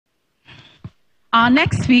Our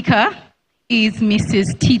next speaker is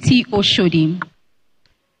Mrs. Titi Oshodi.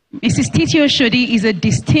 Mrs. Titi Oshodi is a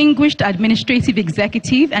distinguished administrative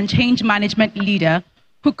executive and change management leader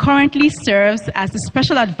who currently serves as the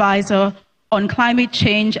Special Advisor on Climate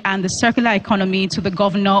Change and the Circular Economy to the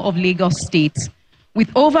Governor of Lagos State. With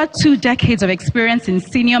over 2 decades of experience in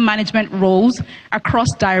senior management roles across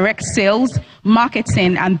direct sales,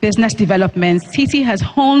 marketing, and business development, Titi has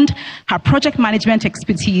honed her project management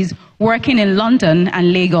expertise working in London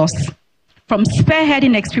and Lagos. From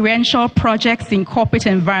spearheading experiential projects in corporate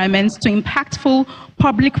environments to impactful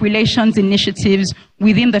public relations initiatives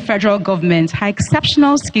within the federal government, her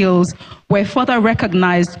exceptional skills were further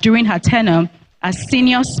recognized during her tenure as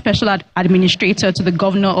Senior Special Administrator to the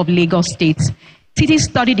Governor of Lagos State. Titi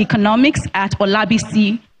studied economics at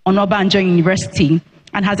Olabisi Onabanjo University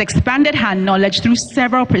and has expanded her knowledge through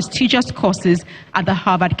several prestigious courses at the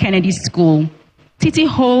Harvard Kennedy School. Titi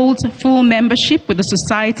holds full membership with the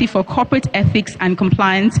Society for Corporate Ethics and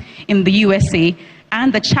Compliance in the USA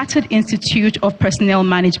and the Chartered Institute of Personnel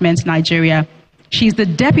Management, Nigeria. She is the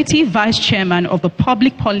Deputy Vice Chairman of the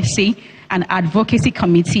Public Policy and Advocacy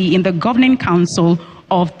Committee in the Governing Council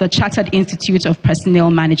of the Chartered Institute of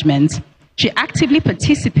Personnel Management. She actively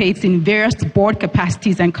participates in various board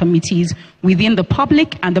capacities and committees within the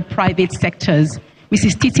public and the private sectors.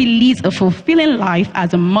 Mrs. Titi leads a fulfilling life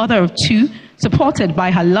as a mother of 2, supported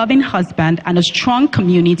by her loving husband and a strong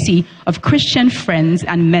community of Christian friends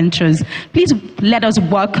and mentors. Please let us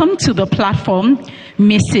welcome to the platform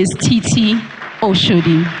Mrs. Titi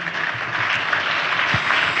Oshodi.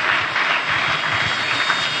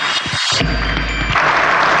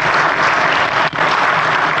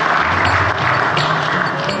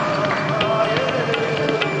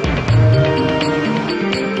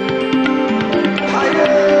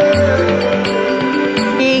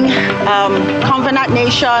 Covenant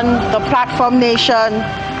Nation, the Platform Nation.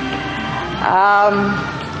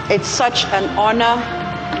 It's such an honor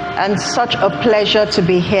and such a pleasure to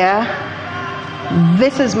be here.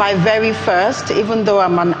 This is my very first, even though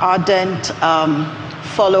I'm an ardent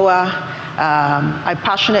follower. I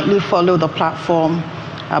passionately follow the platform,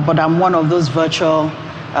 but I'm one of those virtual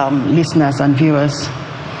listeners and viewers.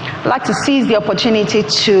 I'd like to seize the opportunity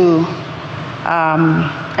to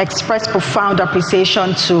express profound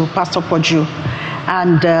appreciation to Pastor Poju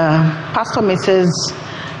and Pastor Mrs.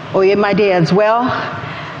 Oyemade as well.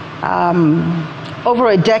 Over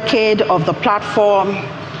a decade of the platform,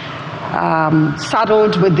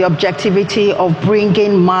 saddled with the objectivity of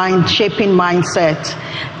bringing shaping mindset,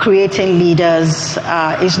 creating leaders,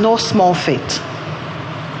 is no small feat.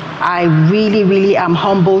 I really, really am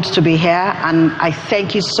humbled to be here, and I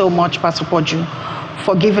thank you so much, Pastor Poju,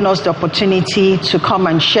 for giving us the opportunity to come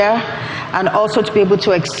and share, and also to be able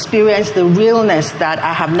to experience the realness that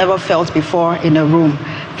I have never felt before in a room.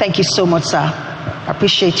 Thank you so much, sir. I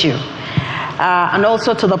appreciate you. And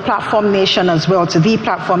also to the Platform Nation as well, to the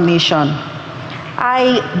Platform Nation.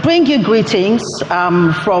 I bring you greetings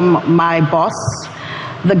from my boss,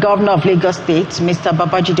 the Governor of Lagos State, Mr.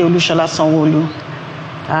 Babajide Olushola Sanwo-Olu.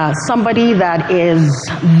 Somebody that is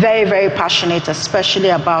very, very passionate, especially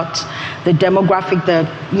about the demographic,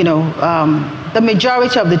 the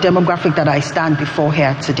majority of the demographic that I stand before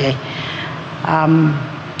here today.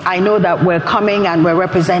 I know that we're coming and we're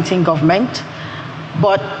representing government,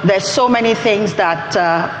 but there's so many things that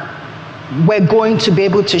we're going to be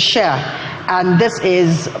able to share. And this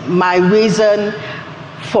is my reason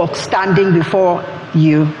for standing before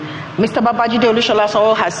you. Mr. Babajide Olushola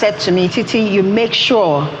Sanwo has said to me, Titi, you make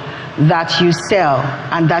sure that you sell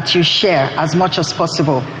and that you share as much as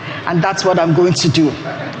possible. And that's what I'm going to do.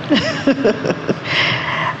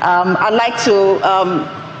 I'd like to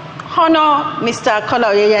honor Mr.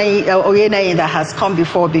 Kola Oyenayi that has come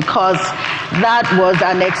before, because that was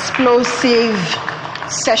an explosive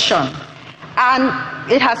session. And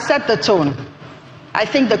it has set the tone. I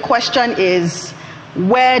think the question is,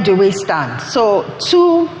 where do we stand? So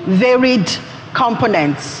 2 varied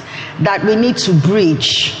components that we need to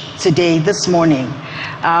bridge today, this morning.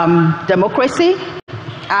 Democracy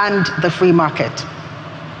and the free market.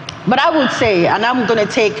 But I would say, and I'm going to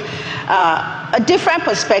take a different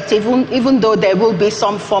perspective, even though there will be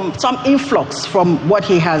some influx from what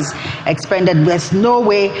he has expended. There's no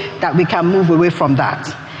way that we can move away from that.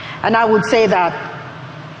 And I would say that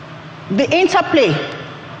the interplay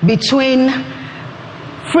between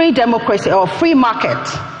free democracy or free market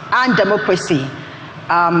and democracy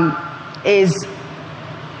is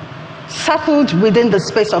settled within the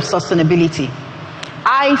space of sustainability.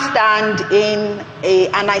 I stand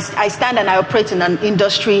and I operate in an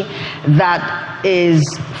industry that is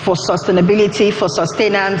for sustainability, for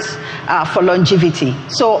sustenance, for longevity.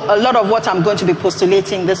 So a lot of what I'm going to be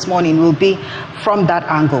postulating this morning will be from that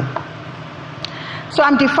angle. So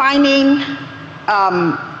I'm defining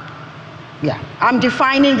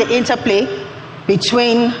the interplay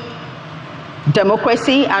between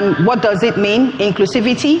democracy and what does it mean,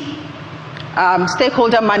 inclusivity,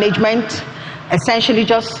 stakeholder management, essentially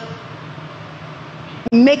just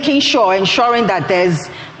ensuring that there's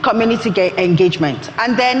community engagement.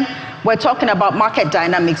 And then we're talking about market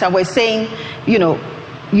dynamics, and we're saying,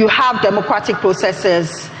 you have democratic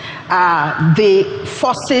processes, the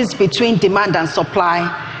forces between demand and supply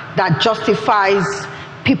that justifies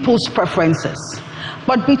people's preferences.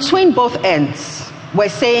 But between both ends, we're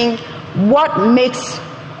saying what makes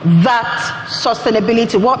that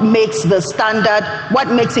sustainability, what makes the standard, what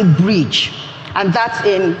makes it bridge. And that's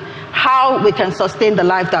in how we can sustain the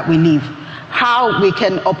life that we live, how we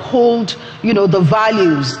can uphold, the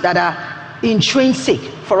values that are intrinsic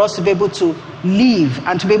for us to be able to live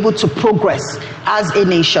and to be able to progress as a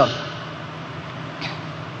nation.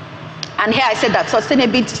 And here I said that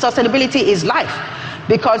sustainability is life,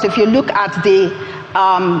 because if you look at the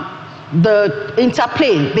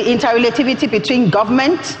interplay, the interrelativity between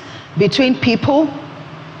government, between people,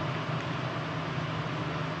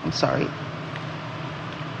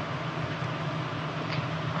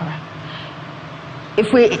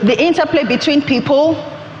 the interplay between people,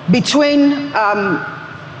 between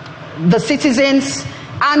the citizens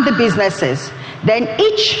and the businesses, then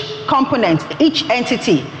each component, each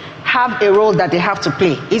entity have a role that they have to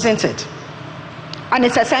play, isn't it? And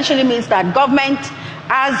it essentially means that government,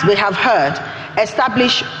 as we have heard,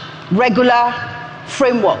 establish regular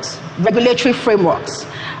frameworks, regulatory frameworks.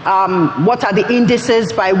 What are the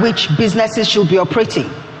indices by which businesses should be operating?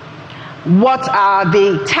 What are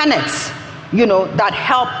the tenets, that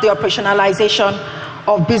help the operationalization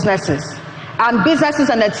of businesses? And businesses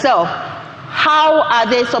in itself, how are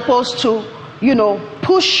they supposed to,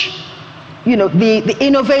 push, the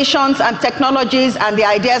innovations and technologies and the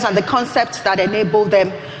ideas and the concepts that enable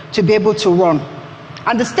them to be able to run?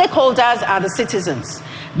 And the stakeholders are the citizens.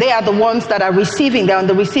 They are the ones that are receiving, they're on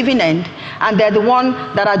the receiving end, and they're the ones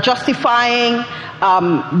that are justifying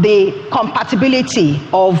the compatibility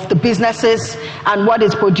of the businesses and what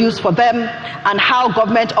is produced for them, and how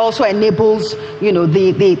government also enables,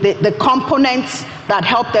 the components that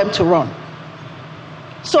help them to run.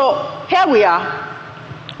 So here we are.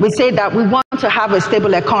 We say that we want to have a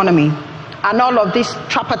stable economy, and all of these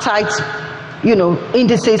tripartite,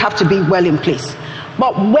 indices have to be well in place.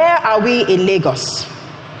 But where are we in Lagos?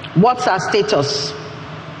 What's our status?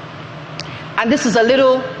 And this is a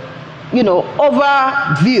little,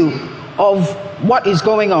 overview of what is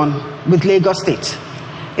going on with Lagos State.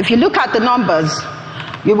 If you look at the numbers,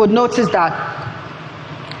 you would notice that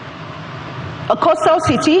a coastal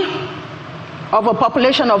city of a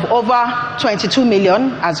population of over 22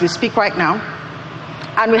 million as we speak right now,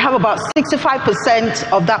 and we have about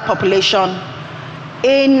 65% of that population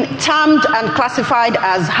termed and classified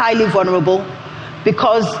as highly vulnerable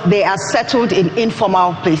because they are settled in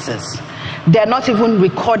informal places. They're not even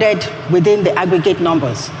recorded within the aggregate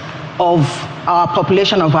numbers of our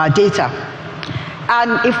population, of our data.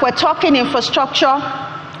 And if we're talking infrastructure,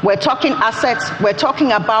 we're talking assets, we're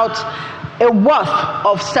talking about a worth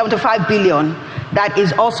of 75 billion that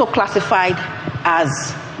is also classified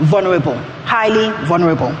as vulnerable, highly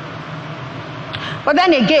vulnerable. But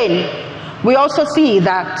then again, we also see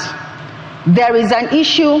that there is an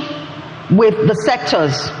issue with the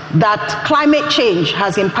sectors that climate change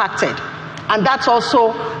has impacted. And that's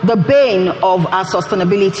also the bane of our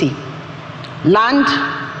sustainability. Land,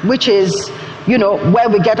 which is, where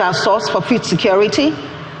we get our source for food security.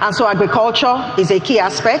 And so agriculture is a key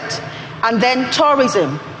aspect. And then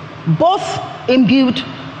tourism, both imbued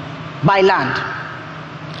by land.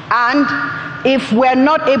 And if we're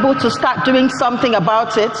not able to start doing something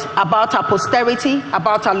about it, about our posterity,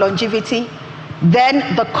 about our longevity,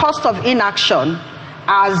 then the cost of inaction,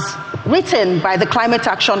 as written by the Climate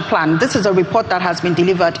Action Plan, this is a report that has been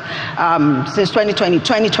delivered since 2020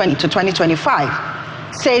 to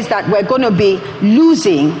 2025, says that we're going to be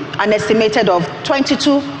losing an estimated of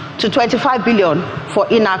 22 to 25 billion for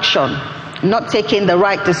inaction, not taking the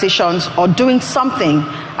right decisions or doing something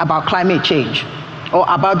about climate change or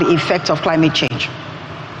about the effect of climate change.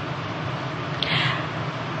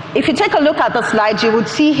 If you take a look at the slides, you would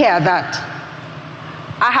see here that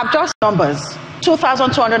I have just numbers,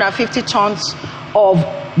 2,250 tons of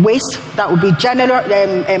waste that will be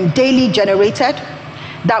daily generated.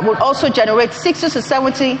 that will also generate 60 to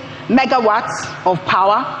 70 megawatts of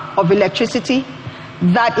power, of electricity,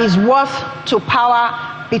 that is worth to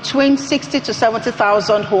power between 60 to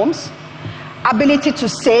 70,000 homes, ability to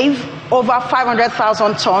save over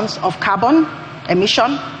 500,000 tons of carbon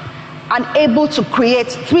emission, and able to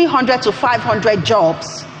create 300 to 500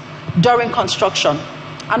 jobs during construction,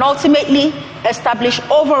 and ultimately establish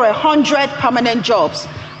over 100 permanent jobs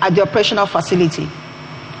at the operational facility.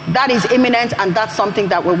 That is imminent, and that's something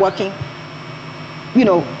that we're working,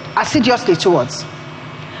 assiduously towards.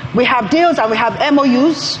 We have deals and we have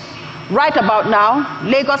MOUs. Right about now,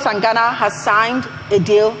 Lagos and Ghana has signed a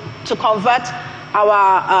deal to convert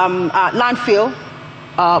our landfill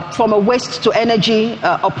from a waste to energy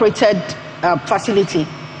operated facility.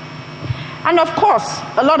 And of course,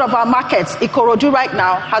 a lot of our markets, Ikorodu right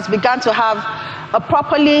now has begun to have a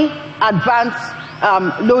properly advanced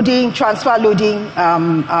transfer loading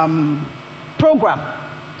program.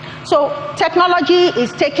 So technology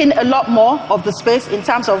is taking a lot more of the space in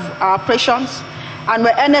terms of our operations, and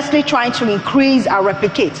we're earnestly trying to increase our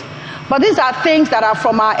replicate. But these are things that are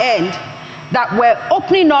from our end that we're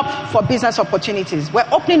opening up for business opportunities. We're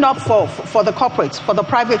opening up for the corporates, for the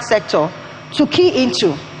private sector to key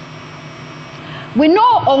into. We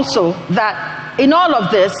know also that in all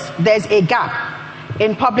of this, there's a gap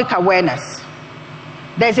in public awareness.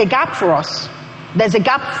 There's a gap for us. There's a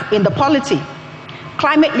gap in the polity.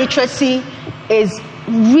 Climate literacy is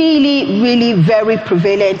really, really very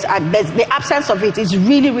prevalent, and the absence of it is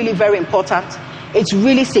really, really very important. It's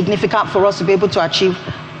really significant for us to be able to achieve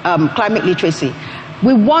climate literacy.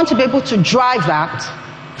 We want to be able to drive that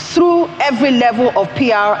through every level of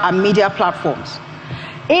PR and media platforms.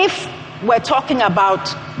 If we're talking about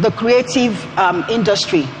the creative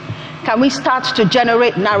industry, can we start to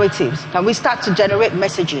generate narratives? Can we start to generate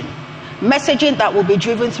messaging? Messaging that will be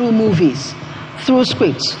driven through movies, through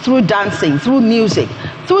scripts, through dancing, through music,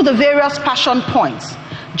 through the various passion points.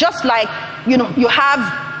 Just like, you have,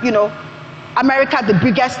 America, the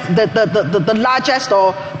biggest, the largest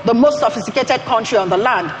or the most sophisticated country on the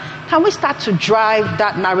land. Can we start to drive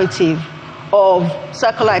that narrative of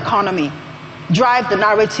circular economy? Drive the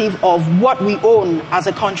narrative of what we own as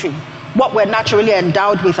a country, what we're naturally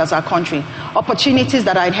endowed with as our country, opportunities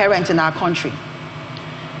that are inherent in our country.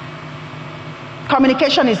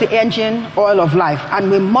 Communication is the engine oil of life,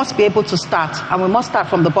 and we must be able to start, and we must start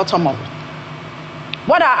from the bottom up.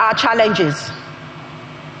 What are our challenges?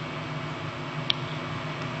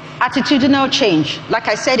 Attitudinal change. Like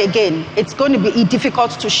I said again, it's going to be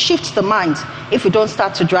difficult to shift the mind if we don't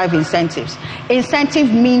start to drive incentives.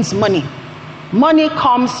 Incentive means money. Money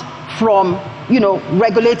comes from,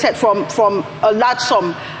 regulated from a large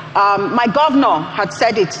sum. My governor had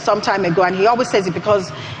said it some time ago, and he always says it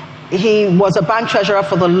because he was a bank treasurer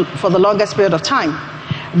for the longest period of time,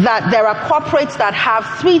 that there are corporates that have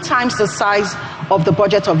 3 times the size of the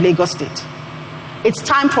budget of Lagos State. It's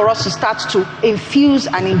time for us to start to infuse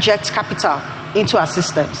and inject capital into our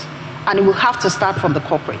systems, and it will have to start from the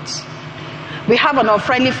corporates. We have an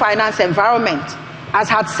unfriendly finance environment. As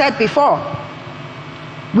I had said before,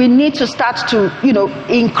 we need to start to,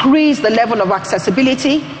 increase the level of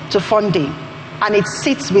accessibility to funding, and it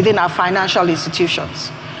sits within our financial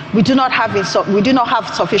institutions. We do not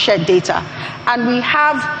have sufficient data, and we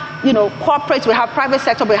have, corporates, we have private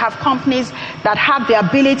sector, we have companies that have the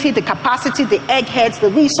ability, the capacity, the eggheads, the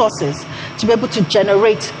resources to be able to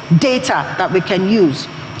generate data that we can use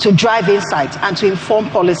to drive insights and to inform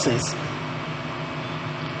policies.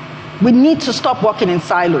 We need to stop working in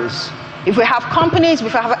silos. If we have companies,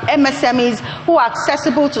 if we have MSMEs who are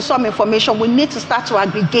accessible to some information, we need to start to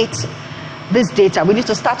aggregate this data. We need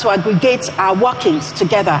to start to aggregate our workings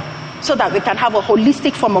together so that we can have a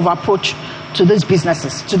holistic form of approach to these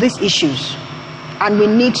businesses, to these issues. And we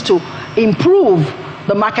need to improve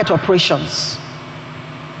the market operations.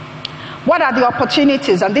 What are the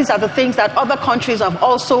opportunities? And these are the things that other countries have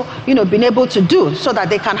also, been able to do so that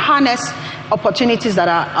they can harness opportunities that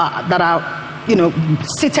are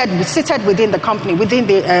seated within the company, within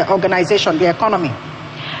the organization, the economy.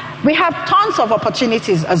 We have tons of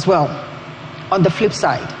opportunities as well on the flip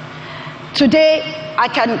side. Today, I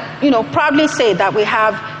can proudly say that we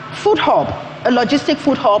have food hub, a logistics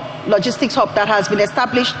hub that has been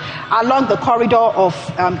established along the corridor of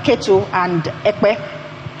Ketu and Ekpe.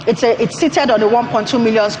 It's seated on a 1.2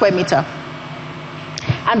 million square meter.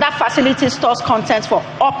 And that facility stores contents for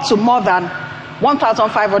up to more than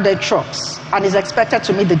 1,500 trucks and is expected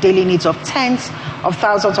to meet the daily needs of tens of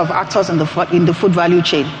thousands of actors in the food value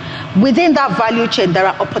chain. Within that value chain, there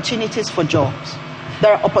are opportunities for jobs.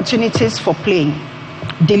 There are opportunities for playing,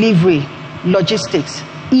 delivery, logistics,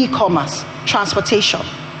 e-commerce. transportation.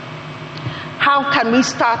 How can we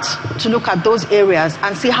start to look at those areas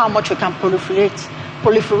and see how much we can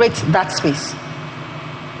proliferate that space?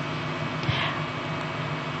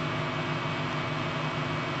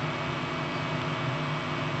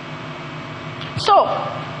 So,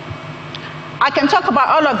 I can talk about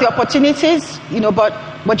all of the opportunities, but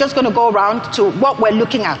we're just going to go around to what we're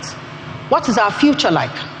looking at. What is our future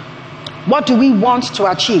like? What do we want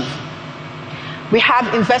to achieve? We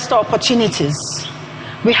have investor opportunities.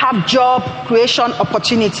 We have job creation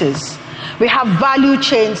opportunities. We have value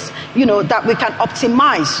chains, that we can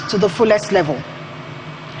optimize to the fullest level.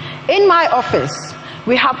 In my office,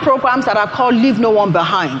 we have programs that are called Leave No One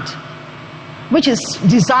Behind, which is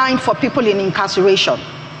designed for people in incarceration,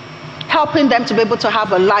 helping them to be able to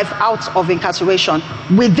have a life out of incarceration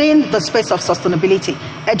within the space of sustainability,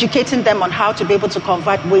 educating them on how to be able to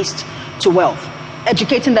convert waste to wealth,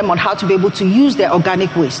 educating them on how to be able to use their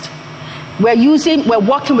organic waste. We're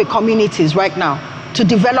working with communities right now to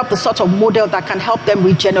develop the sort of model that can help them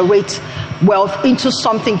regenerate wealth into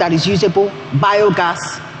something that is usable, biogas,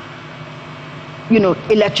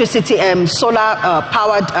 electricity, solar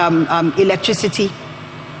powered electricity,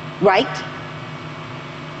 right?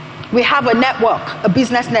 We have a network, a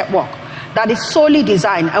business network that is solely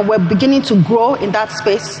designed, and we're beginning to grow in that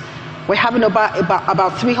space. We're having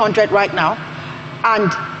about 300 right now,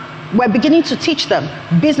 and we're beginning to teach them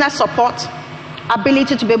business support,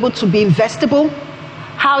 ability to be able to be investable.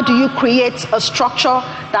 How do you create a structure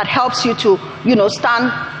that helps you to,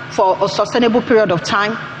 stand for a sustainable period of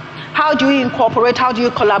time? How do you incorporate? How do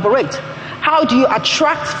you collaborate? How do you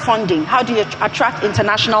attract funding? How do you attract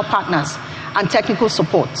international partners and technical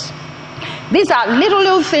support? These are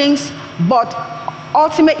little things, but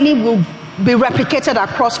ultimately will be replicated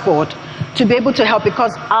across board to be able to help,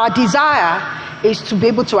 because our desire is to be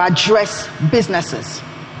able to address businesses,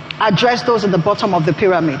 address those at the bottom of the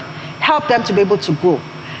pyramid, help them to be able to grow.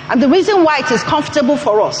 And the reason why it is comfortable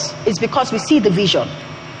for us is because we see the vision.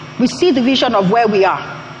 We see the vision of where we are.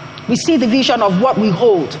 We see the vision of what we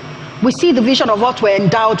hold. We see the vision of what we're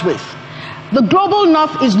endowed with. The global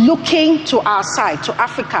north is looking to our side, to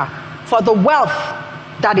Africa, for the wealth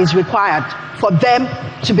that is required for them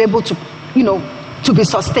to be able to, to be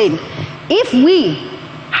sustained. If we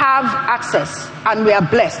have access and we are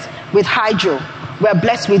blessed with hydro, we're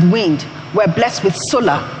blessed with wind, we're blessed with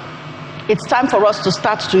solar, it's time for us to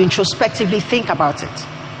start to introspectively think about it.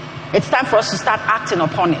 It's time for us to start acting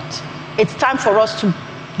upon it. It's time for us to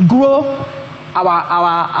grow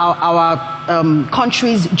our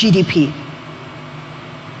country's GDP.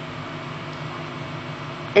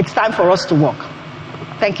 It's time for us to work.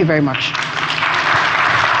 Thank you very much.